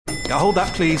Hold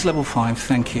that, please. Level 5,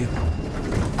 thank you.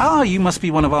 Ah, you must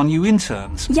be one of our new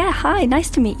interns. Yeah, hi, nice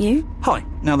to meet you. Hi.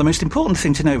 Now, the most important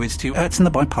thing to know is to Ertzen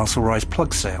the Biparcel Rise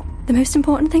plug sale. The most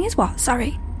important thing is what?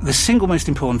 Sorry. The single most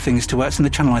important thing is to Ertzen the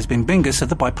Channelized Bingus of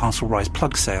the Biparcel Rise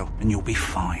plug sale, and you'll be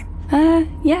fine.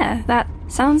 Yeah, that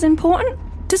sounds important.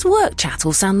 Does work chat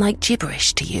all sound like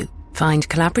gibberish to you? Find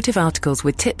collaborative articles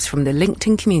with tips from the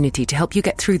LinkedIn community to help you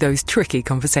get through those tricky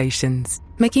conversations.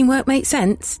 Making work make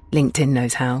sense? LinkedIn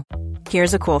knows how.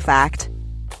 Here's a cool fact.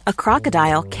 A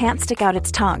crocodile can't stick out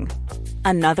its tongue.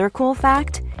 Another cool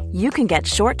fact, you can get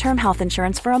short-term health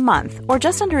insurance for a month or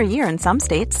just under a year in some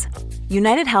states.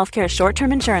 United Healthcare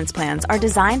short-term insurance plans are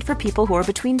designed for people who are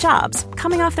between jobs,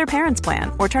 coming off their parents'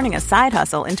 plan, or turning a side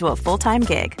hustle into a full-time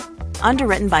gig.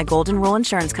 Underwritten by Golden Rule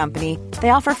Insurance Company,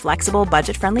 they offer flexible,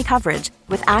 budget-friendly coverage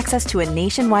with access to a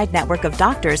nationwide network of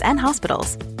doctors and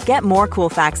hospitals. Get more cool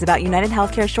facts about United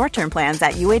Healthcare short-term plans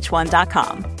at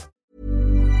uh1.com.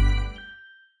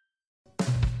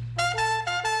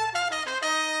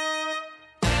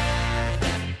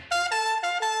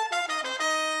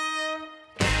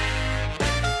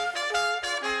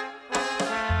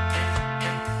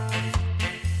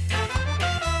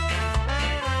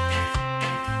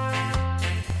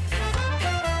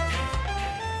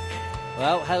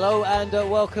 Well, hello and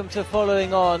welcome to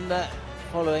Following On,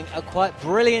 following a quite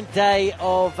brilliant day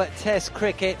of Test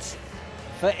cricket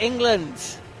for England.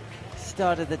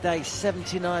 Started the day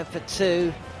 79 for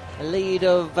 2, a lead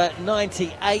of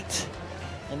 98,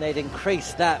 and they'd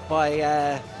increased that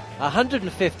by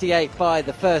 158 by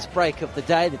the first break of the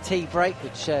day, the tea break,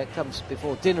 which comes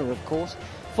before dinner, of course.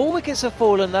 4 wickets have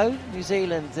fallen, though. New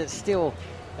Zealand still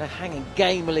hanging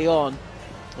gamely on.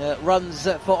 Runs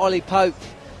for Ollie Pope.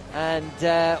 And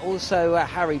also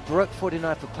Harry Brook,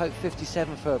 49 for Pope,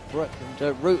 57 for Brook,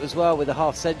 and Root as well with a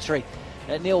half century.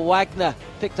 Neil Wagner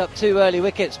picked up 2 early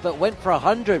wickets but went for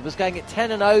 100, was going at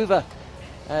 10 and over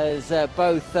as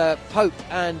both Pope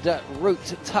and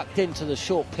Root tucked into the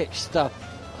short pitch stuff,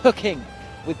 hooking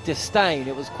with disdain.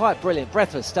 It was quite brilliant,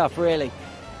 breathless stuff really.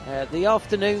 The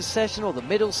afternoon session, or the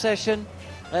middle session,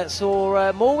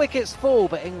 saw more wickets fall,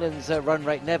 but England's run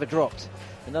rate never dropped.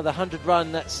 Another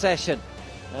 100-run session.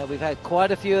 We've had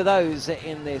quite a few of those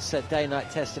in this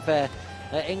day-night test affair.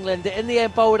 England in the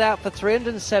end bowled out for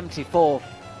 374,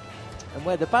 and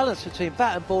where the balance between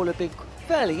bat and ball had been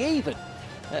fairly even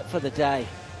for the day,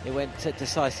 it went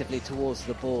decisively towards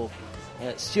the ball.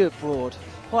 Stuart Broad,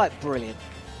 quite brilliant,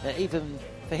 even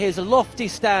for his lofty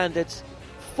standards.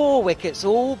 4 wickets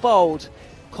all bowled.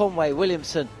 Conway,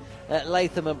 Williamson,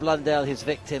 Latham and Blundell his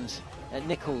victims.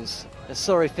 Nicholls, a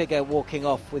sorry figure, walking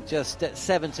off with just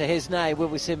 7 to his name. Will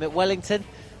we see him at Wellington?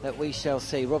 We shall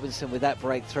see. Robinson with that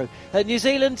breakthrough. New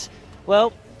Zealand,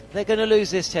 well, they're going to lose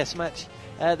this test match.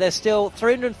 They're still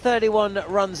 331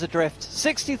 runs adrift,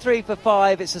 63 for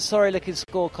 5. It's a sorry looking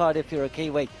scorecard if you're a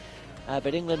Kiwi.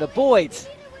 But England are buoyed,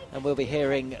 and we'll be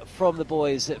hearing from the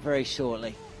boys very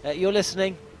shortly. You're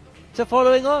listening to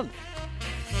Following On.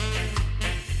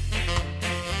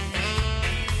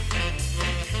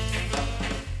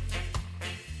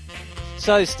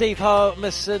 So Steve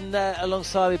Harmison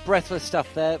alongside with breathless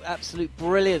stuff there. Absolute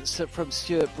brilliance from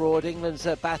Stuart Broad. England's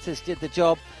batters did the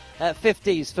job.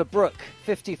 50s for Brook,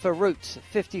 50 for Root,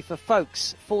 50 for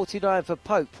Folkes, 49 for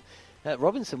Pope.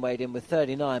 Robinson weighed in with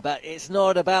 39, but it's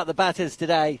not about the batters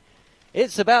today.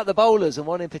 It's about the bowlers, and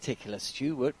one in particular,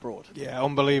 Stuart Broad. Yeah,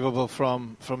 unbelievable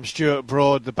from Stuart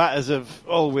Broad. The batters have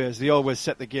always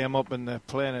set the game up, and they're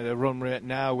playing at a run rate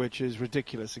now, which is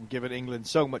ridiculous, and giving England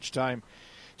so much time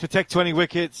to take 20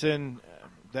 wickets and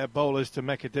their bowlers to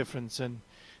make a difference. And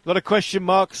a lot of question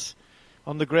marks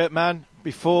on the great man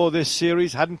before this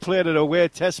series. Hadn't played an away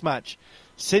test match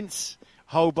since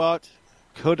Hobart.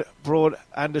 Could Broad,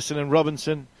 Anderson and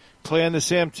Robinson play in the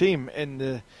same team in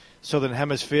the Southern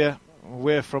Hemisphere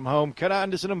away from home? Can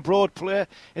Anderson and Broad play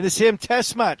in the same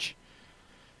test match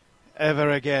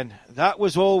ever again? That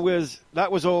was all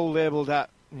labelled at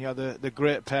the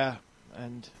great pair.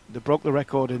 And they broke the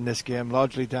record in this game,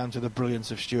 largely down to the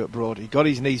brilliance of Stuart Broad. He got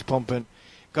his knees pumping,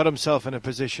 got himself in a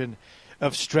position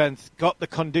of strength, got the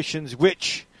conditions,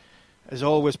 which, as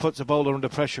always, puts a bowler under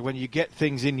pressure. When you get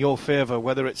things in your favour,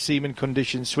 whether it's seaming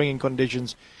conditions, swinging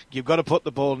conditions, you've got to put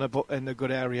the ball in the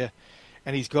good area.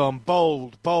 And he's gone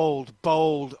bowled, bowled,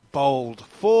 bowled, bowled.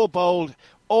 4 bowled,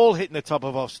 all hitting the top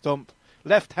of off stump.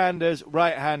 Left-handers,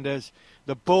 right-handers.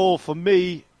 The ball, for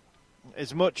me,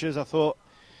 as much as I thought,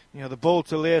 the ball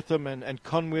to Latham and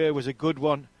Conway was a good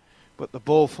one, but the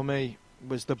ball for me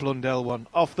was the Blundell one,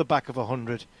 off the back of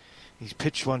 100. He's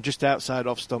pitched one just outside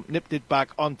off stump, nipped it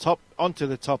back onto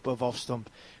the top of off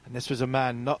stump. And this was a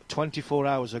man not 24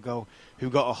 hours ago who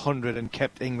got 100 and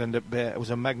kept England at bay. It was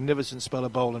a magnificent spell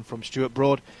of bowling from Stuart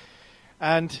Broad.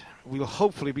 And we'll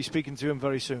hopefully be speaking to him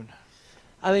very soon.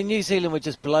 I mean, New Zealand were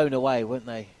just blown away, weren't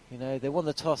they? You know, they won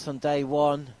the toss on day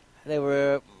one. They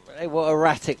were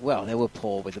erratic. Well, they were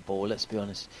poor with the ball, let's be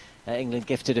honest. England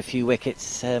gifted a few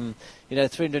wickets.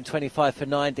 325 for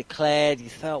 9 declared. You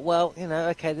thought, well,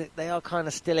 okay, they are kind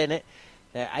of still in it.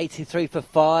 They're 83 for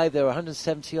 5. They're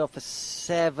 170 off for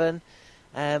 7.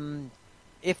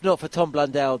 If not for Tom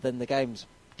Blundell, then the game's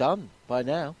done by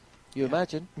now. You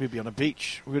imagine? We'd be on a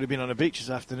beach. We would have been on a beach this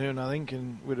afternoon, I think,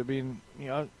 and would have been,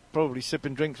 probably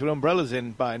sipping drinks with umbrellas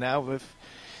in by now if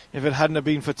it hadn't have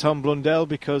been for Tom Blundell,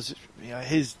 because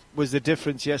his was the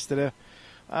difference yesterday.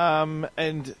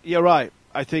 And you're right.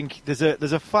 I think there's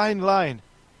a fine line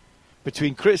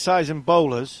between criticising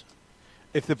bowlers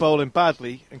if they're bowling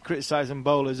badly and criticising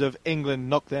bowlers of England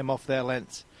knocked them off their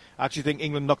lengths. I actually think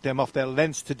England knocked them off their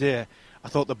lengths today. I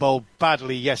thought they bowled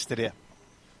badly yesterday.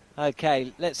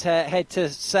 Okay, let's head to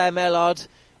Sam Ellard,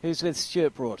 who's with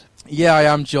Stuart Broad. Yeah, I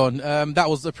am, John. That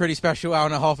was a pretty special hour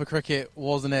and a half of cricket,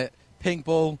 wasn't it? Pink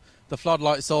ball, the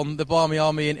floodlights on, the Barmy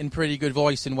Army in pretty good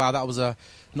voice, and wow, that was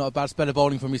not a bad spell of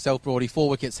bowling from yourself, Broady. 4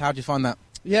 wickets. How did you find that?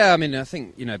 Yeah, I mean, I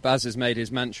think, Baz has made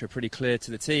his mantra pretty clear to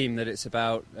the team that it's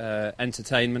about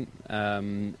entertainment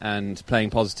and playing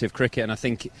positive cricket. And I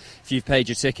think if you've paid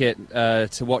your ticket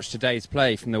to watch today's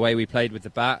play, from the way we played with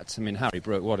the bat, I mean, Harry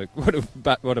Brook,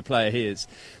 what a player he is.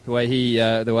 The way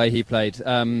he played,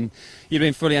 you'd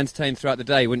been fully entertained throughout the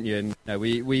day, wouldn't you? And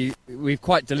we've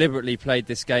quite deliberately played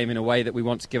this game in a way that we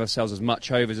want to give ourselves as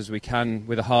much overs as we can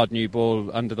with a hard new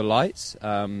ball under the lights.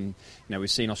 We've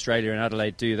seen Australia and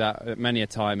Adelaide do that many a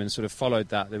time and sort of followed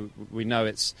that. We know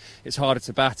it's harder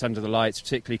to bat under the lights,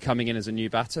 particularly coming in as a new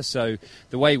batter. So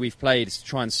the way we've played is to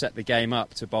try and set the game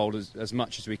up to bowl as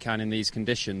much as we can in these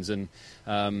conditions. And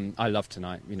I love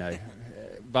tonight.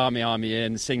 Barmy Army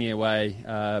in, singing away.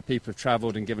 People have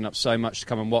travelled and given up so much to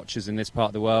come and watch us in this part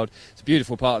of the world. It's a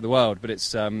beautiful part of the world, but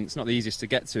it's not the easiest to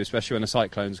get to, especially when a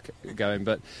cyclone's going.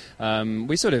 But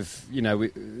we sort of,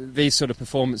 these sort of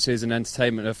performances and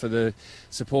entertainment are for the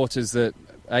supporters that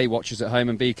A, watch us at home,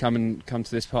 and B, come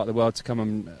to this part of the world to come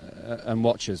and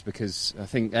watch us, because I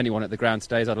think anyone at the ground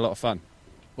today has had a lot of fun.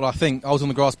 Well, I think I was on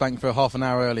the grass bank for half an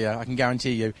hour earlier. I can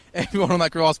guarantee you, everyone on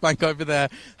that grass bank over there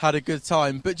had a good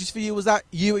time. But just for you, was that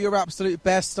you at your absolute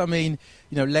best? I mean,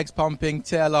 legs pumping,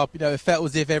 tail up. It felt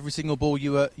as if every single ball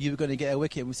you were going to get a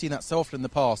wicket. We've seen that so often in the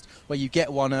past, where you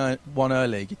get one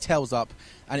early, your tail's up,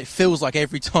 and it feels like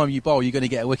every time you bowl, you're going to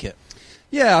get a wicket.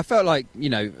 Yeah, I felt like,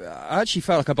 I actually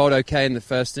felt like I bowled okay in the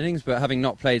first innings, but having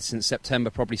not played since September,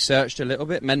 probably searched a little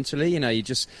bit mentally.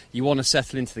 You want to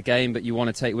settle into the game, but you want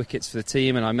to take wickets for the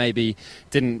team, and I maybe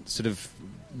didn't sort of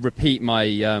repeat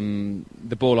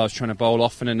the ball I was trying to bowl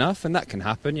often enough, and that can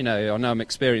happen. I know I'm an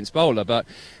experienced bowler, but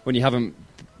when you haven't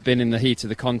been in the heat of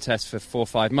the contest for 4 or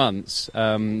 5 months,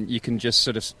 you can just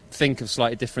sort of think of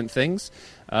slightly different things.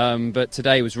 But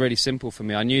today was really simple for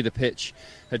me. I knew the pitch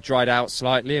had dried out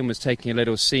slightly and was taking a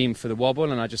little seam for the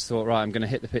wobble, and I just thought, right, I'm going to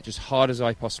hit the pitch as hard as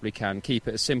I possibly can, keep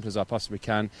it as simple as I possibly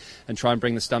can, and try and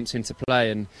bring the stumps into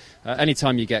play. And any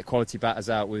time you get quality batters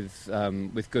out with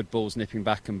good balls nipping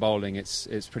back and bowling, it's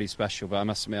pretty special. But I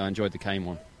must admit, I enjoyed the Kane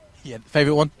one. Yeah,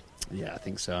 favourite one? Yeah, I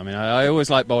think so. I mean, I always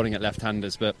like bowling at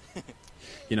left-handers, but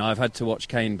I've had to watch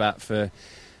Kane bat for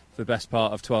the best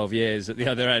part of 12 years at the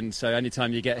other end. So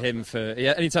anytime you get him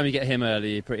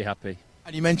early, you're pretty happy.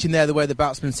 And you mentioned there the way the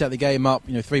batsmen set the game up.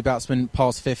 3 batsmen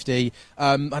past 50.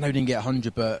 I know he didn't get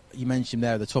 100, but you mentioned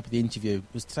there at the top of the interview.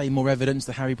 Was today more evidence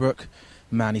that Harry Brook?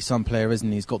 Man, he's some player, isn't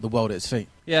he? He's got the world at his feet.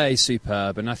 Yeah, he's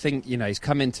superb, and I think he's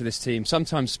come into this team.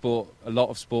 Sometimes a lot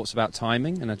of sport's about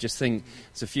timing, and I just think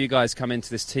there's a few guys come into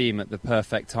this team at the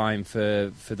perfect time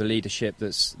for the leadership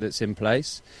that's in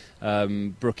place.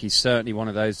 Brookie's certainly one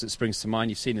of those that springs to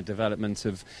mind. You've seen the development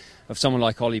of someone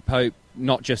like Ollie Pope,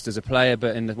 not just as a player,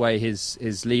 but in the way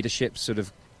his leadership sort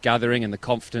of gathering and the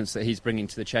confidence that he's bringing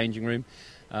to the changing room.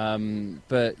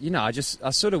 But I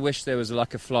sort of wish there was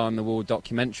like a fly on the wall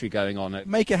documentary going on.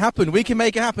 Make it happen. We can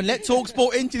make it happen. Let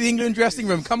TalkSport into the England dressing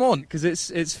room. Come on, because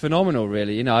it's phenomenal,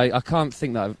 really. I can't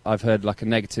think that I've heard like a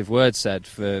negative word said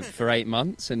for 8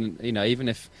 months, and even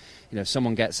if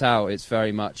someone gets out, it's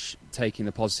very much taking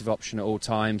the positive option at all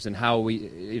times. And how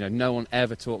we, no one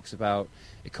ever talks about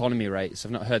economy rates.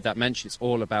 I've not heard that mentioned. It's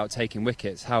all about taking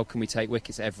wickets. How can we take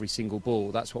wickets every single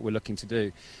ball? That's what we're looking to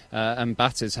do. And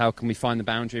batters, how can we find the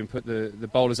boundary and put the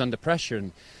bowlers under pressure?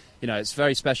 And it's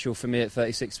very special for me at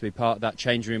 36 to be part of that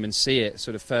change room and see it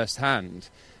sort of firsthand.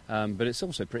 but it's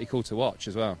also pretty cool to watch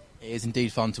as well. It is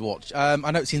indeed fun to watch. I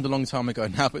know it seemed a long time ago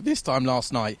now, but this time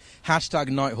last night, hashtag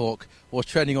Nighthawk was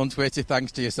trending on Twitter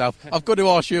thanks to yourself. I've got to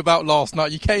ask you about last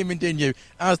night. You came in, didn't you,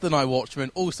 as the Night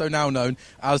Watchman, also now known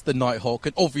as the Nighthawk.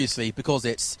 And obviously, because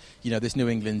it's, this New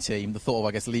England team, the thought of,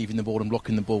 I guess, leaving the ball and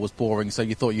blocking the ball was boring, so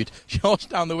you thought you'd charge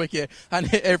down the wicket and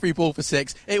hit every ball for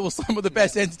 6. It was some of the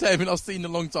best entertainment I've seen in a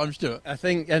long time, Stuart. I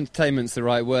think entertainment's the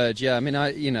right word, yeah. I mean,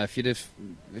 if you'd have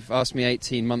asked me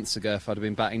 18 months ago if I'd have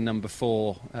been batting number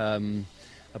 4...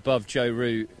 above Joe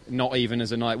Root, not even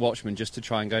as a night watchman, just to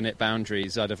try and go knit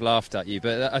boundaries, I'd have laughed at you.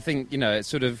 But I think, it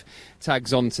sort of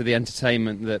tags on to the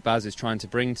entertainment that Baz is trying to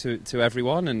bring to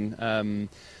everyone. And,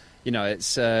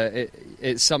 it's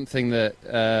something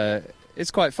that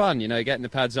it's quite fun, getting the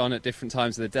pads on at different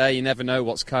times of the day. You never know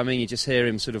what's coming. You just hear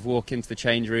him sort of walk into the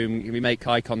change room. We make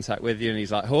eye contact with you and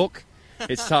he's like, Hawk,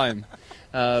 it's time.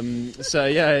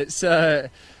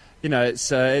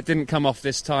 It didn't come off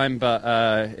this time, but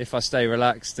if I stay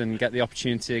relaxed and get the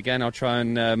opportunity again, I'll try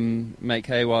and make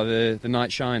hay while the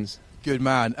night shines. Good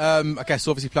man. I guess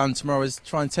obviously plan tomorrow is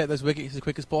try and take those wickets as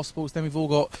quick as possible. So then we've all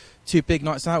got 2 big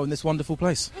nights out in this wonderful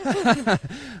place.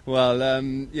 Well,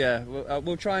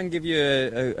 we'll try and give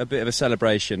you a bit of a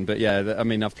celebration. But yeah, I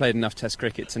mean, I've played enough Test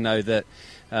cricket to know that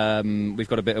we've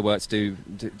got a bit of work to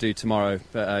do tomorrow.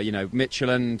 But Mitchell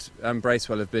and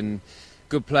Bracewell have been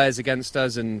good players against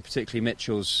us, and particularly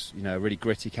Mitchell's, really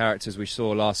gritty characters we saw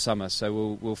last summer.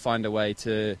 So we'll find a way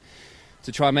to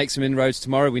try and make some inroads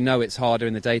tomorrow. We know it's harder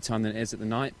in the daytime than it is at the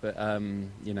night, but I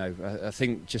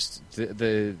think just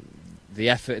the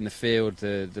effort in the field,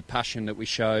 the passion that we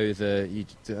show, the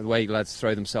way lads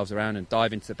throw themselves around and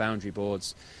dive into the boundary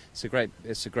boards,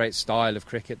 it's a great style of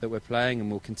cricket that we're playing, and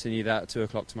we'll continue that at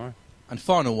 2:00 tomorrow. And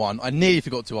final one, I nearly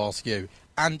forgot to ask you,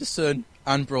 Anderson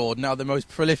and Broad, now the most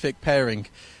prolific pairing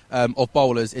of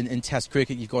bowlers in Test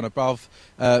cricket. You've gone above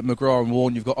McGrath and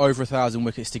Warne. You've got over 1,000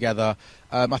 wickets together.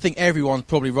 I think everyone's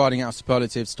probably riding out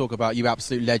superlatives to talk about you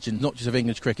absolute legends, not just of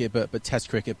English cricket but Test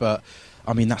cricket. But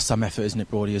I mean, that's some effort, isn't it,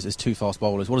 Broadie, as 2 fast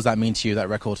bowlers? What does that mean to you, that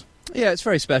record? Yeah, it's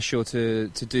very special to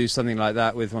do something like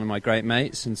that with one of my great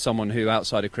mates, and someone who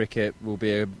outside of cricket will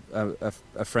be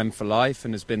a friend for life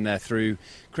and has been there through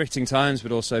cricketing times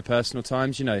but also personal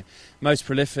times. Most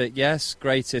prolific, yes.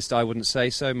 Greatest, I wouldn't say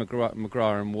so.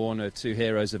 McGrath and Warne are 2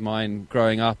 heroes of mine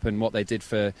growing up, and what they did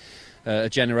for a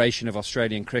generation of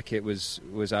Australian cricket was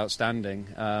outstanding.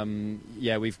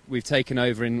 We've taken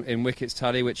over in wickets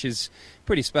tally, which is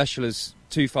pretty special as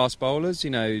 2 fast bowlers.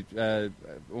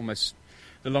 Almost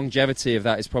the longevity of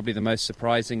that is probably the most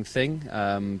surprising thing.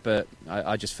 But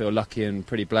I just feel lucky and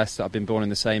pretty blessed that I've been born in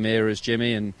the same era as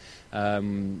Jimmy. And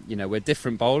we're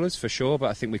different bowlers for sure, but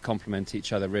I think we complement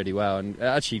each other really well. And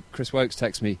actually, Chris Wokes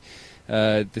texted me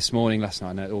last night.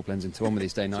 I know it all blends into one with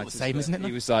these day nights. It's the same, isn't it?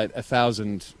 He was like,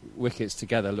 1,000 wickets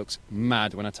together looks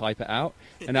mad when I type it out.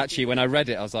 And actually, when I read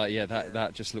it, I was like, yeah,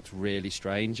 that just looks really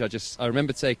strange. I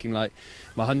remember taking like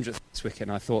my 100th wicket,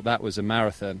 and I thought that was a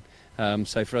marathon.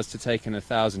 So for us to take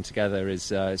 1,000 together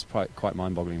is quite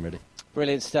mind-boggling, really.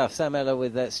 Brilliant stuff. Sam Eller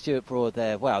with Stuart Broad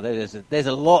there. Wow, there's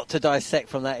a lot to dissect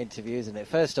from that interview, isn't it?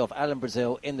 First off, Alan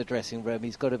Brazil in the dressing room.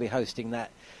 He's got to be hosting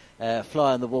that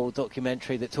Fly on the Wall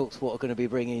documentary that talks what are going to be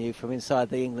bringing you from inside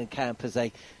the England camp as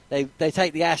they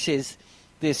take the Ashes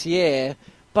this year.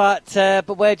 But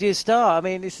where do you start? I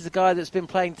mean, this is a guy that's been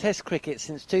playing Test cricket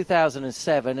since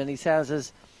 2007, and he sounds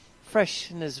as fresh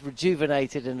and as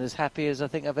rejuvenated and as happy as I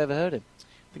think I've ever heard him.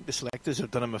 I think the selectors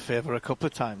have done him a favour a couple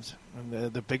of times,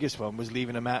 and the biggest one was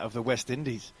leaving him out of the West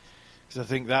Indies, because I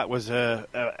think that was a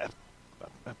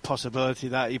possibility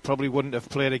that he probably wouldn't have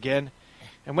played again.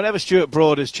 And whenever Stuart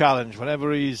Broad is challenged,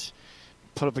 whenever he's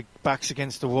put up his backs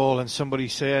against the wall and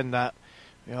somebody's saying that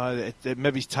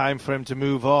maybe it's time for him to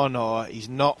move on or he's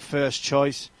not first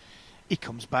choice, he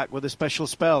comes back with a special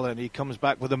spell, and he comes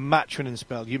back with a match-winning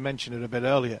spell. You mentioned it a bit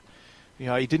earlier.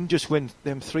 He didn't just win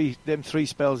them three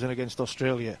spells in against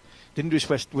Australia. Didn't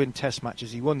just win Test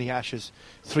matches. He won the Ashes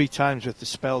 3 times with the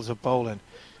spells of bowling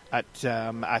at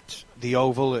the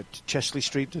Oval, at Chesley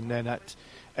Street, and then at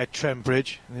Trent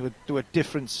Bridge. And there were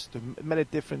difference. They made a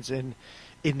difference in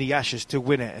the Ashes to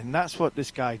win it, and that's what this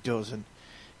guy does. And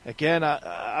again,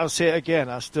 I'll say it again.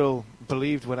 I still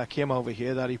believed when I came over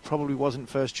here that he probably wasn't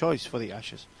first choice for the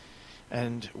Ashes.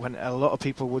 And when a lot of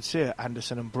people would say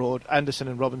Anderson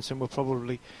and Robinson were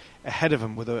probably ahead of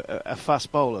him with a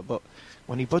fast bowler. But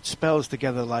when he puts spells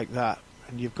together like that,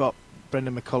 and you've got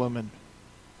Brendan McCullum and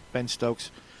Ben Stokes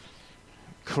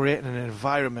creating an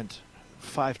environment,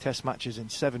 5 Test matches in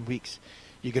 7 weeks,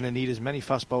 you're going to need as many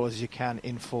fast bowlers as you can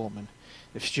in form. And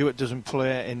if Stuart doesn't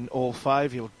play in all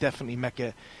 5, he'll definitely make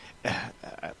a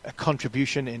a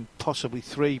contribution in possibly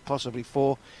 3, possibly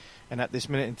 4. And at this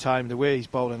minute in time, the way he's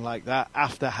bowling like that,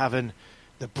 after having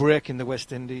the break in the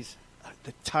West Indies,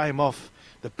 the time off,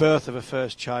 the birth of a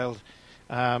first child,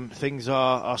 things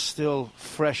are still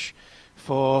fresh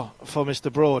for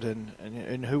Mr. Broad,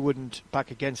 and who wouldn't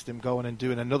back against him going and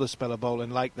doing another spell of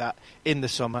bowling like that in the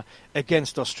summer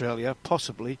against Australia,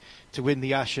 possibly to win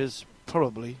the Ashes,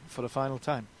 probably for the final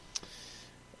time.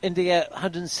 India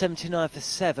 179 for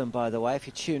 7, by the way, if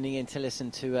you're tuning in to listen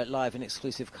to live and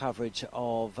exclusive coverage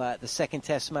of the second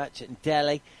Test match in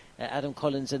Delhi. Adam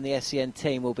Collins and the SEN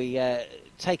team will be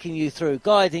taking you through,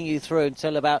 guiding you through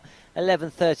until about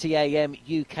 11:30 a.m.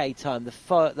 UK time,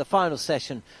 the final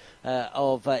session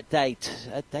of day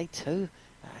 2.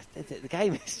 The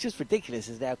game is just ridiculous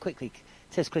as how quickly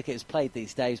Test cricket is played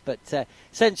these days. But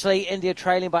essentially, India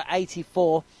trailing by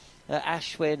 84.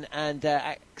 Ashwin and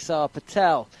Axar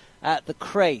Patel at the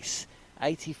crease.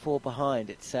 84 behind.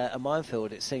 It's a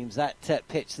minefield, it seems, that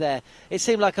pitch there. It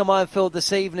seemed like a minefield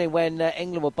this evening when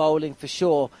England were bowling for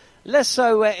sure. Less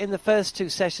so in the first 2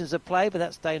 sessions of play, but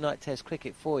that's day-night Test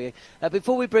cricket for you.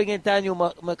 Before we bring in Daniel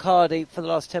McHardy for the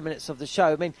last 10 minutes of the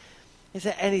show, I mean, is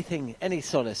there any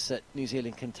solace that New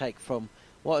Zealand can take from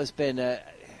what has been a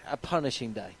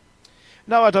punishing day?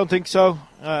 No, I don't think so.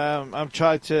 I'm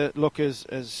trying to look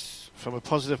as from a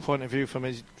positive point of view from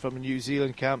a New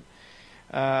Zealand camp,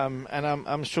 and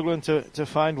I'm struggling to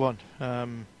find one.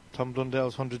 Tom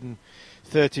Blundell's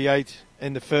 138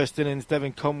 in the first innings.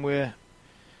 Devon Conway,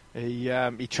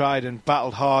 he tried and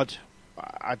battled hard.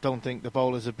 I don't think the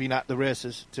bowlers have been at the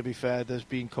races, to be fair. There's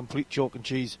been complete chalk and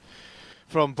cheese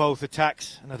from both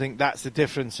attacks, and I think that's the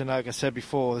difference. And like I said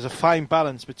before, there's a fine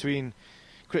balance between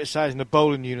criticising the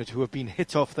bowling unit, who have been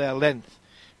hit off their length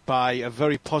by a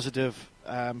very positive,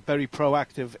 very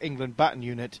proactive England batting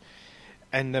unit,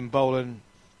 and then bowling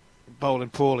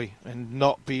poorly and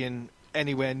not being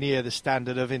anywhere near the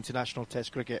standard of international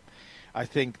Test cricket. I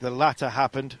think the latter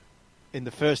happened in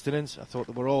the first innings. I thought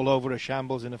they were all over a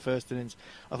shambles in the first innings.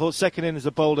 I thought second innings they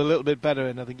bowled a little bit better,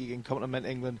 and I think you can compliment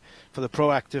England for the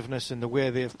proactiveness and the way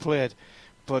they've played.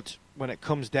 But when it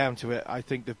comes down to it, I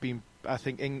think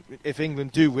if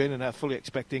England do win, and I fully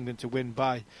expect England to win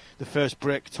by the first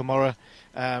break tomorrow,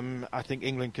 I think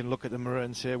England can look at the mirror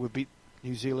and say we beat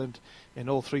New Zealand in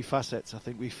all 3 facets. I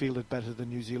think we fielded better than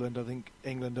New Zealand. I think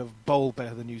England have bowled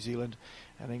better than New Zealand,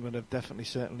 and England have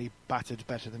certainly batted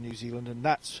better than New Zealand. And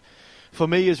that's, for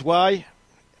me, is why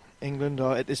England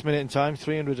are at this minute in time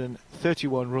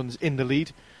 331 runs in the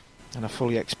lead, and I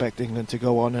fully expect England to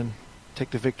go on and take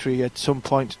the victory at some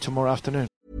point tomorrow afternoon.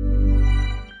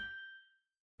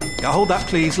 Hold that,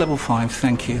 please. Level 5,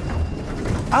 thank you.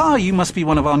 You must be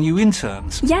one of our new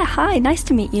interns. Yeah, hi, nice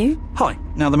to meet you. Hi.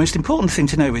 Now, the most important thing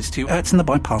to know is to Ertzen the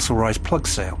Biparcel Rise plug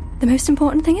sale. The most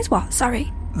important thing is what?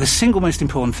 Sorry. The single most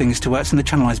important thing is to Ertzen the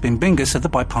Channelized Bin Bingus of the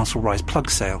Biparcel Rise plug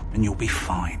sale, and you'll be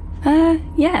fine.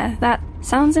 Yeah, that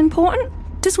sounds important.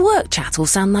 Does work chat all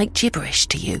sound like gibberish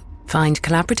to you? Find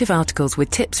collaborative articles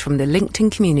with tips from the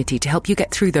LinkedIn community to help you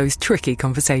get through those tricky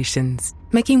conversations.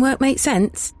 Making work make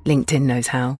sense? LinkedIn knows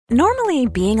how. Normally,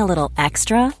 being a little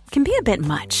extra can be a bit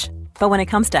much. But when it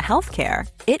comes to healthcare,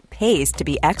 it pays to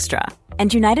be extra.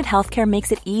 And United Healthcare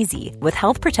makes it easy with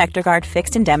Health Protector Guard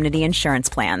fixed indemnity insurance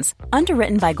plans.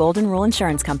 Underwritten by Golden Rule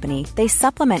Insurance Company, they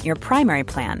supplement your primary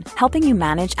plan, helping you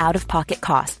manage out-of-pocket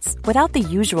costs without the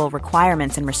usual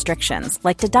requirements and restrictions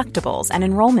like deductibles and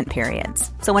enrollment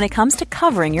periods. So when it comes to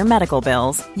covering your medical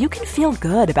bills, you can feel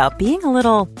good about being a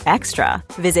little extra.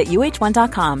 Visit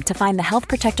UH1.com to find the Health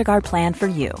Protector Guard plan for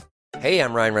you. Hey,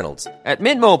 I'm Ryan Reynolds. At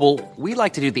Mint Mobile, we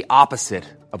like to do the opposite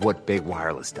of what Big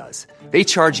Wireless does. They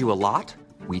charge you a lot,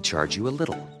 we charge you a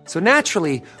little. So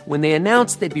naturally, when they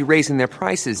announced they'd be raising their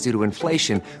prices due to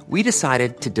inflation, we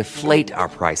decided to deflate our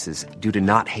prices due to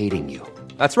not hating you.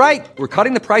 That's right. We're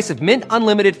cutting the price of Mint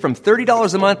Unlimited from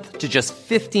 $30 a month to just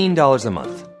 $15 a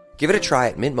month. Give it a try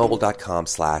at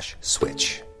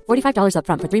mintmobile.com/switch. $45 up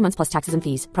front for 3 months plus taxes and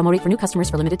fees. Promo rate for new customers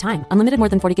for limited time. Unlimited more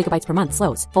than 40 gigabytes per month.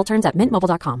 Slows full terms at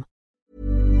mintmobile.com.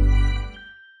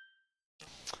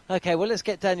 Okay, well, let's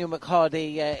get Daniel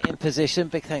McHardy in position.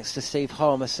 Big thanks to Steve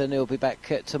Harmison, who'll be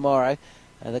back tomorrow.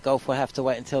 The golf will have to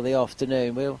wait until the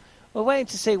afternoon. We're waiting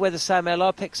to see whether Sam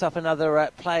Ellar picks up another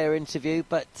player interview.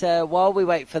 But while we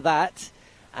wait for that,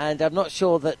 and I'm not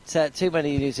sure that too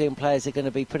many New Zealand players are going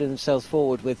to be putting themselves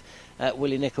forward with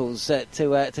Willie Nicholls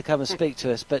to come and speak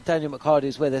to us. But Daniel McHardy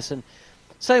is with us. And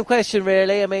same question,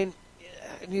 really. I mean,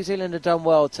 New Zealand have done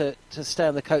well to stay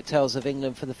on the coattails of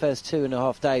England for the first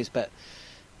 2.5 days, but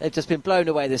they've just been blown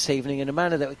away this evening in a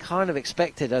manner that we kind of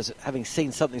expected, as having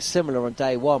seen something similar on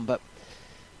day one. But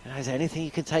Is there anything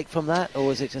you can take from that,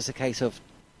 or is it just a case of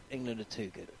England are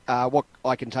too good? What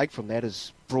I can take from that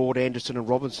is Broad, Anderson and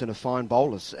Robinson are fine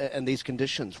bowlers in these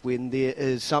conditions when there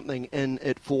is something in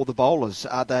it for the bowlers.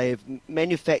 They have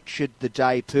manufactured the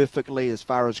day perfectly as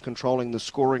far as controlling the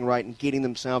scoring rate and getting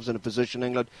themselves in a position,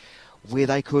 England, where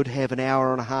they could have an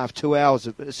hour and a half, 2 hours,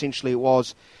 essentially it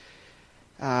was.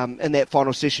 In that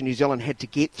final session, New Zealand had to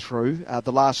get through.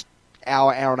 The last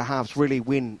hour and a half is really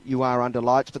when you are under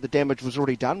lights, but the damage was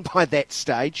already done by that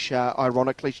stage,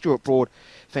 ironically. Stuart Broad,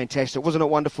 fantastic. Wasn't it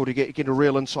wonderful to get a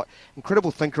real insight? Incredible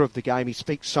thinker of the game. He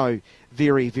speaks so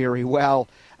very, very well.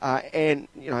 And,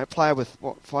 a player with,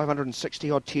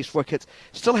 560-odd test wickets,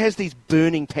 still has these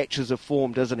burning patches of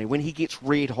form, doesn't he? When he gets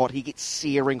red hot, he gets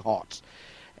searing hot.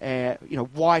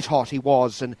 White hot he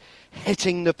was, and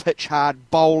hitting the pitch hard,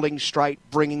 bowling straight,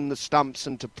 bringing the stumps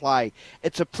into play.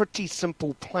 It's a pretty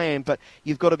simple plan, but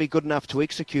you've got to be good enough to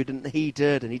execute, and he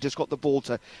did, and he just got the ball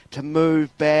to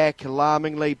move back,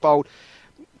 alarmingly bowled,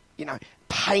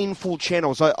 painful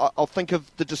channels. I'll think of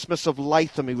the dismissive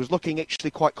Latham. He was looking actually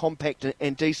quite compact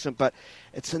and decent, but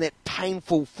it's in that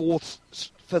painful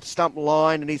fifth stump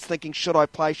line, and he's thinking, should I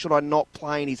play, should I not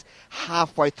play, and he's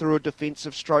halfway through a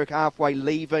defensive stroke, halfway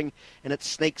leaving, and it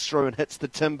sneaks through and hits the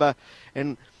timber,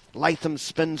 and Latham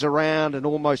spins around and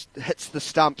almost hits the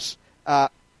stumps.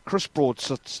 Chris Broad's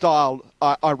style,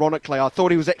 ironically, I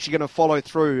thought he was actually going to follow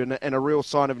through, and a real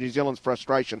sign of New Zealand's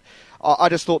frustration. I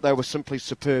just thought they were simply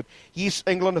superb. Yes,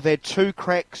 England have had 2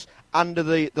 cracks under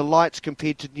the lights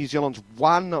compared to New Zealand's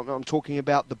 1. I'm talking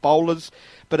about the bowlers.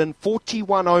 But in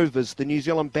 41 overs, the New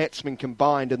Zealand batsmen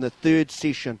combined in the 3rd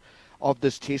session of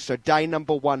this test, so day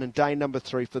number 1 and day number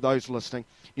 3 for those listening,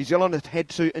 New Zealand have had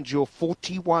to endure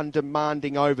 41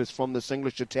 demanding overs from this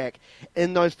English attack.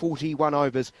 In those 41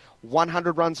 overs,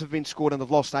 100 runs have been scored and they've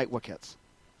lost 8 wickets.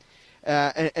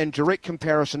 In direct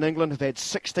comparison, England have had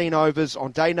 16 overs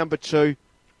on day number 2,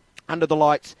 under the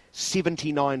lights,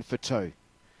 79 for 2.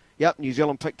 Yep, New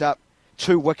Zealand picked up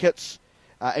 2 wickets.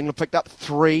 England picked up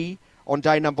 3 on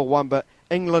day number 1, but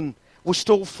England was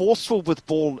still forceful with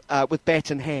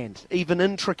bat in hand, even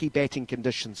in tricky batting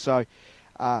conditions. So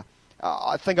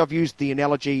I think I've used the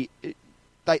analogy.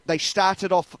 They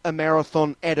started off a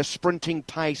marathon at a sprinting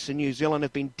pace, and New Zealand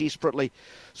have been desperately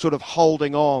sort of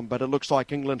holding on, but it looks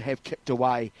like England have kicked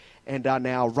away and are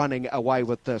now running away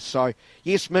with this. So,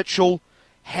 yes, Mitchell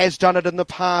has done it in the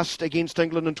past against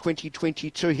England in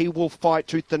 2022. He will fight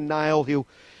tooth and nail. He'll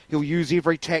use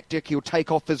every tactic. He'll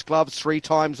take off his gloves 3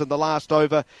 times in the last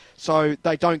over so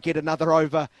they don't get another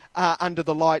over under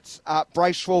the lights.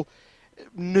 Bracewell,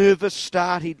 nervous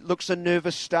start. He looks a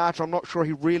nervous starter. I'm not sure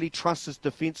he really trusts his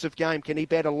defensive game. Can he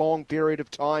bat a long period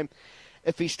of time?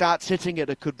 If he starts hitting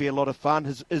it, it could be a lot of fun.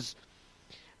 His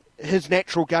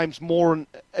natural game's more in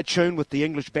tune with the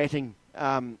English batting,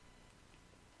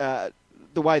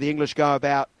 the way the English go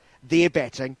about their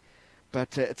batting.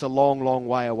 But it's a long, long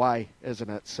way away, isn't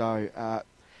it? So,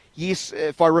 yes,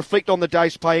 if I reflect on the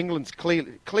day's play, England's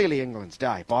clearly England's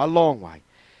day by a long way.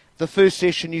 The first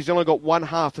session, New Zealand got one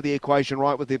half of the equation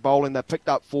right with their bowling. They picked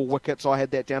up 4 wickets. I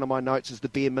had that down in my notes as the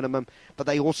bare minimum. But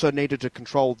they also needed to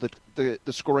control the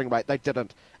scoring rate. They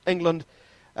didn't. England,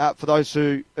 for those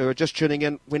who are just tuning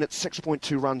in, went at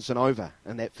 6.2 runs and over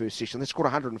in that first session. They scored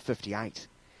 158.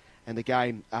 And the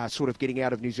game sort of getting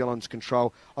out of New Zealand's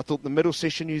control. I thought the middle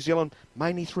session, New Zealand,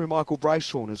 mainly through Michael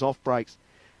Bracewell and his off breaks,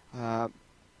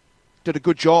 did a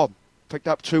good job. Picked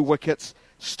up 2 wickets,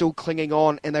 still clinging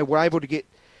on, and they were able to get...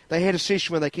 They had a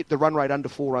session where they kept the run rate under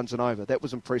 4 runs and over. That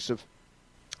was impressive.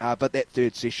 But that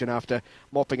third session, after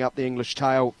mopping up the English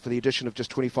tail for the addition of just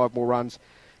 25 more runs,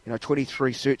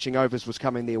 23 searching overs was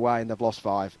coming their way, and they've lost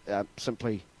 5.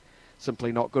 Simply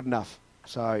not good enough.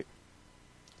 So...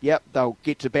 Yep, they'll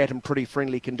get to bat in pretty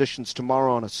friendly conditions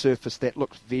tomorrow on a surface that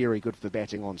looks very good for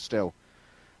batting on still.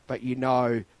 But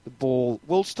the ball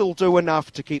will still do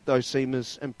enough to keep those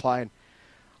seamers in play. And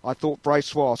I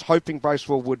was hoping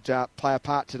Bracewell would play a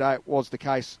part today. It was the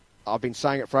case. I've been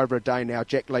saying it for over a day now.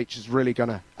 Jack Leach is really going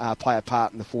to play a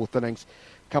part in the 4th innings.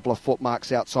 A couple of foot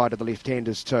marks outside of the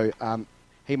left-handers too.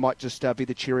 He might just be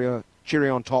the cherry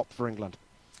on top for England.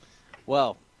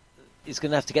 Well, he's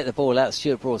going to have to get the ball out of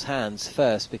Stuart Broad's hands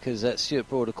first, because Stuart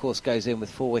Broad, of course, goes in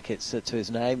with 4 wickets to his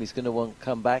name. He's going to want to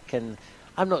come back, and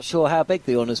I'm not sure how big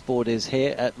the honours board is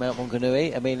here at Mount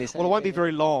Maunganui. I mean, it won't be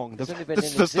very long. This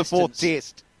is the 4th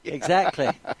test.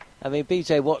 Exactly. I mean,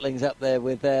 BJ Watling's up there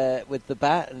with the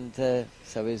bat, and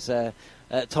so is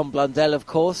Tom Blundell, of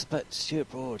course. But Stuart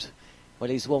Broad,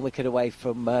 well, he's 1 wicket away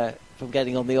from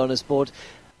getting on the honours board.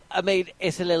 I mean,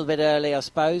 it's a little bit early, I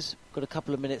suppose. Got a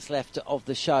couple of minutes left of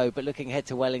the show, but looking ahead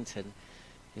to Wellington,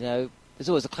 the There's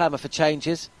always a clamour for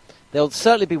changes. There'll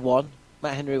certainly be one.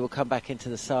 Matt Henry will come back into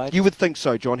the side. You would think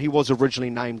so, John. He was originally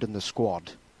named in the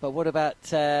squad. But what about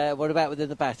within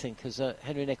the batting? Because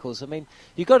Henry Nicholls, I mean,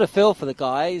 you've got to feel for the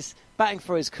guy. He's batting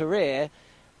for his career,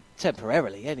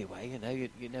 temporarily anyway. You know,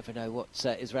 you never know what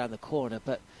is around the corner.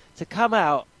 But to come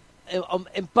out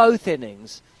in both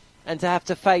innings and to have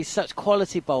to face such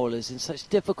quality bowlers in such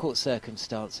difficult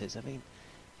circumstances, I mean,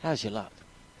 how's your luck?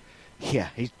 Yeah,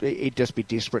 he'd just be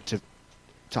desperate to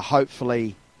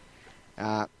hopefully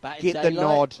get the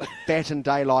nod, bat in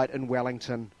daylight in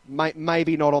Wellington.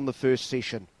 Maybe not on the first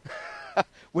session,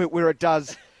 where it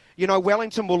does. You know,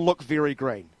 Wellington will look very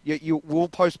green. We'll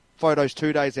post photos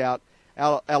 2 days out.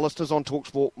 Our listeners on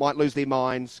TalkSport might lose their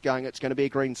minds going, it's going to be a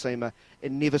green seamer.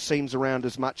 It never seems around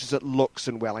as much as it looks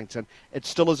in Wellington. It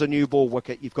still is a new ball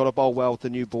wicket. You've got to bowl well with the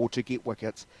new ball to get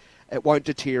wickets. It won't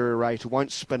deteriorate. It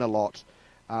won't spin a lot.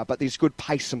 But there's good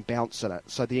pace and bounce in it.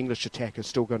 So the English attack is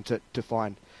still going to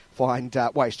find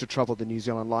ways to trouble the New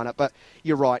Zealand lineup. But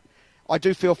you're right. I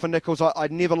do feel for Nicholls. I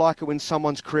never like it when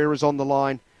someone's career is on the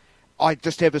line. I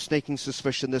just have a sneaking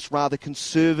suspicion this rather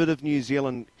conservative New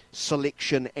Zealand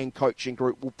selection and coaching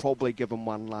group will probably give him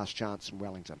one last chance in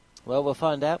Wellington. Well, we'll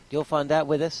find out. You'll find out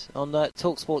with us on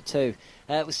TalkSport 2.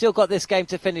 We've still got this game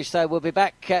to finish, though. We'll be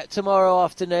back tomorrow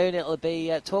afternoon. It'll be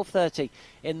 12:30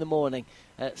 in the morning.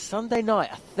 Sunday night,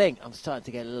 I think. I'm starting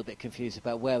to get a little bit confused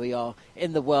about where we are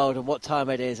in the world and what time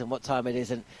it is and what time it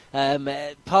isn't.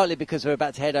 Partly because we're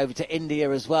about to head over to India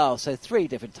as well. So 3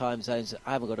 different time zones.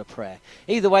 I haven't got a prayer.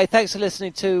 Either way, thanks for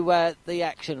listening to the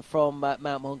action from Mount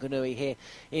Maunganui here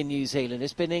in New Zealand.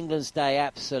 It's been England's day,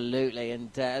 absolutely.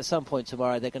 And at some point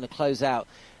tomorrow, they're going to close out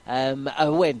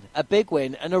a win, a big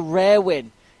win and a rare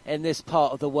win in this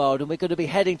part of the world, and we're going to be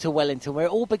heading to Wellington, where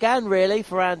it all began really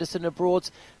for Anderson and Broad.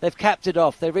 They've capped it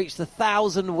off. They reached the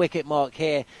 1,000 wicket mark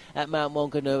here at Mount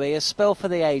Maunganui. A spell for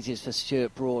the ages for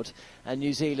Stuart Broad, and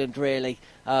New Zealand really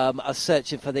are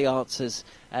searching for the answers.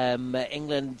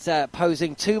 England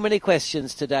posing too many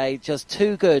questions today, just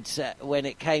too good when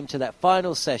it came to that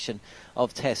final session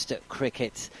of Test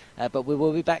cricket. But we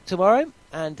will be back tomorrow,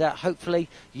 and hopefully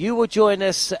you will join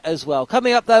us as well.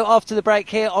 Coming up, though, after the break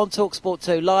here on TalkSport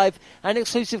 2, live and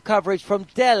exclusive coverage from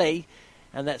Delhi,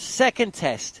 and that second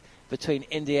Test between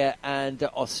India and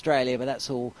Australia. But that's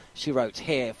all she wrote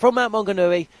here. From Mount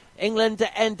Maunganui, England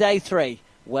end day 3,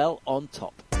 well on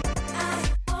top.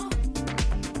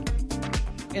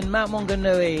 In Mount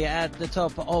Maunganui at the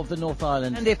top of the North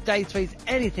Island. And if day 3 is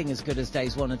anything as good as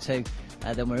days 1 and 2,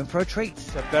 then we're in for a treat.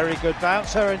 It's a very good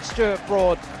bouncer, and Stuart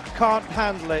Broad can't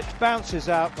handle it. Bounces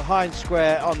out behind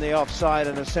square on the offside,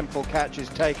 and a simple catch is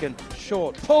taken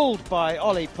short. Pulled by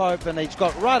Ollie Pope, and he's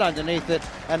got right underneath it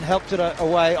and helped it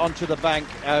away onto the bank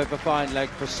over fine leg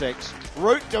for 6.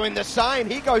 Root doing the same.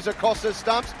 He goes across his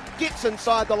stumps, gets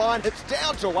inside the line, hits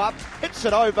down to up, hits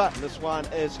it over. This one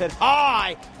is hit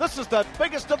high. This is the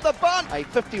biggest of the bunch. A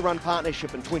 50-run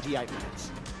partnership in 28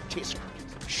 minutes. Test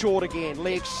short again,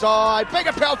 leg side, big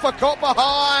appeal for Colt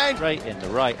behind. Straight in the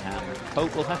right hand.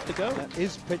 Colt will have to go. That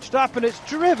is pitched up, and it's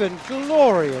driven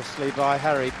gloriously by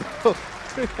Harry Brook.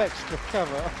 Through extra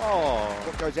cover.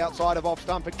 Brook goes outside of off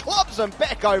stump and clubs him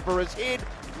back over his head.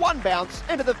 One bounce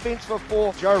into the fence for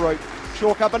 4. Joe Root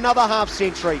chalk up another half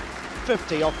century.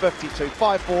 50 off 52,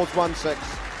 5 fours, 1 6.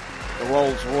 The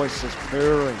Rolls Royce is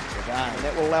purring today, and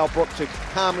that will allow Brook to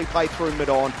calmly play through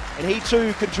mid-on, and he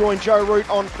too can join Joe Root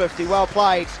on 50. Well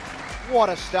played. What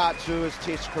a start to his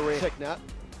Test career. Tickner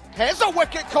has a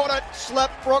wicket, caught it,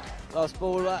 slip, Brook. Last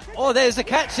ball, there's a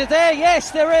catcher there,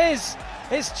 yes there is.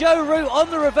 It's Joe Root on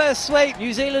the reverse sweep.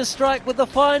 New Zealand strike with the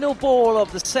final ball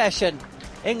of the session.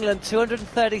 England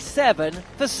 237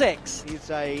 for 6.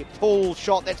 Here's a pull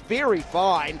shot that's very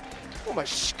fine.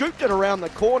 Almost scooped it around the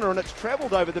corner, and it's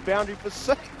travelled over the boundary for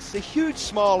 6. A huge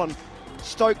smile on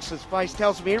Stokes' face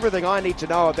tells me everything I need to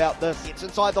know about this. Gets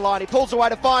inside the line, he pulls away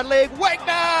to fine leg.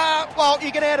 Wagner! Well,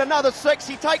 you can add another 6.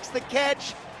 He takes the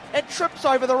catch and trips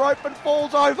over the rope and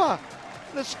falls over.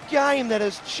 This game that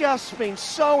has just been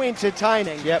so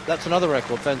entertaining. Yep, that's another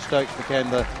record. Ben Stokes became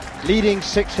the leading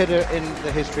 6-hitter in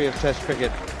the history of Test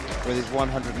cricket with his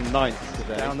 109th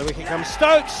today. Down the wicket comes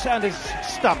Stokes, and he's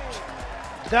stumped.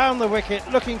 Down the wicket,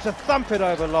 looking to thump it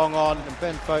over long on, and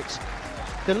Ben Foakes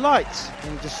delights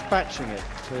in dispatching it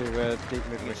to deep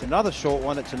mid. It's another short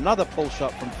one, it's another pull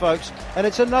shot from Foakes, and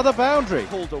it's another boundary.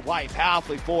 Pulled away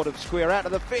powerfully forward of square, out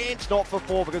of the fence, not for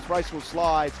 4 because Bracewell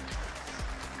slides.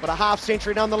 But a half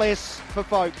century nonetheless for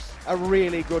Foakes. A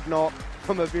really good knock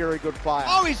from a very good player.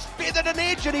 Oh, he's feathered an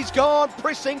edge and he's gone,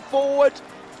 pressing forward.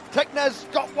 Tickner's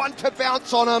got one to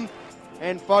bounce on him.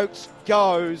 And Vokes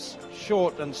goes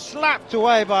short and slapped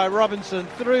away by Robinson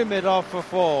through mid-off for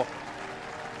 4.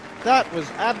 That was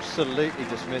absolutely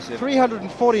dismissive.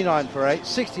 349 for 8,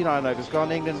 69 overs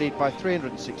gone. England lead by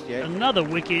 368. Another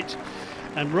wicket,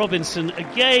 and Robinson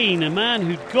again, a man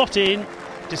who'd got in,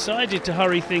 decided to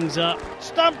hurry things up.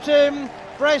 Stumped him.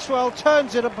 Bracewell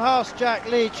turns it past Jack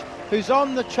Leach, who's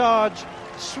on the charge,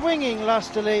 swinging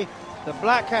lustily. The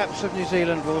Black Caps of New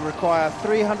Zealand will require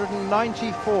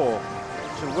 394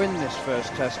 to win this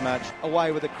first Test match.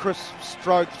 Away with a crisp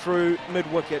stroke through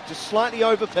mid-wicket, just slightly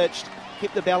over-pitched,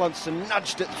 kept the balance and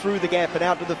nudged it through the gap and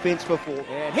out to the fence for 4.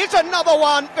 And here's another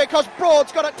one, because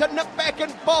Broad's got it to nip back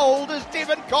and bowled as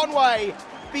Devon Conway.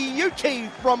 Beauty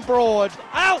from Broad.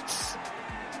 Out!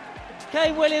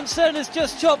 Kane Williamson has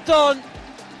just chopped on.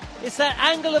 It's that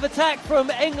angle of attack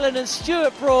from England and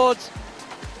Stuart Broad.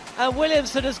 And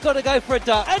Williamson has got to go for a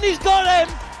duck. And he's got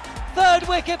him! Third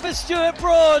wicket for Stuart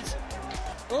Broad.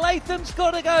 Latham's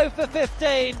got to go for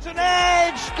 15. It's an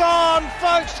edge, gone.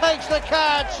 Folks takes the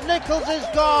catch. Nichols is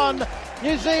gone.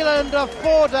 New Zealand are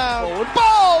 4 down. Forward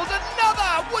bowled,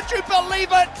 another. Would you believe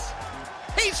it?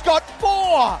 He's got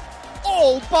 4.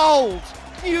 All bowled.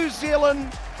 New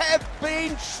Zealand have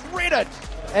been shredded.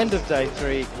 End of day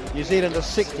 3. New Zealand are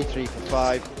 63 for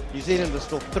 5. New Zealand are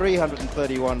still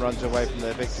 331 runs away from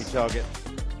their victory target.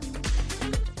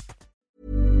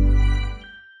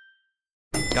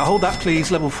 Hold that,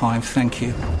 please. Level 5, thank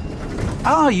you.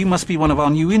 You must be one of our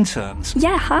new interns.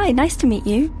 Yeah, hi, nice to meet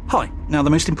you. Hi. Now,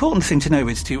 the most important thing to know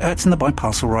is to Ertzen the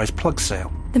Biparcel Rise plug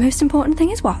sale. The most important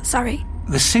thing is what? Sorry.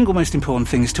 The single most important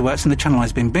thing is to Ertzen the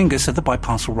Channelized Bing Bingus of the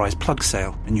Biparcel Rise plug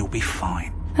sale, and you'll be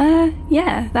fine.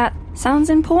 Yeah, that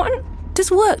sounds important. Does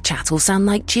work chat all sound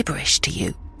like gibberish to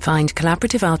you? Find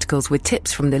collaborative articles with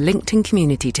tips from the LinkedIn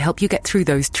community to help you get through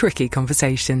those tricky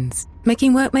conversations.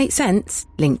 Making work make sense?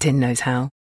 LinkedIn knows how.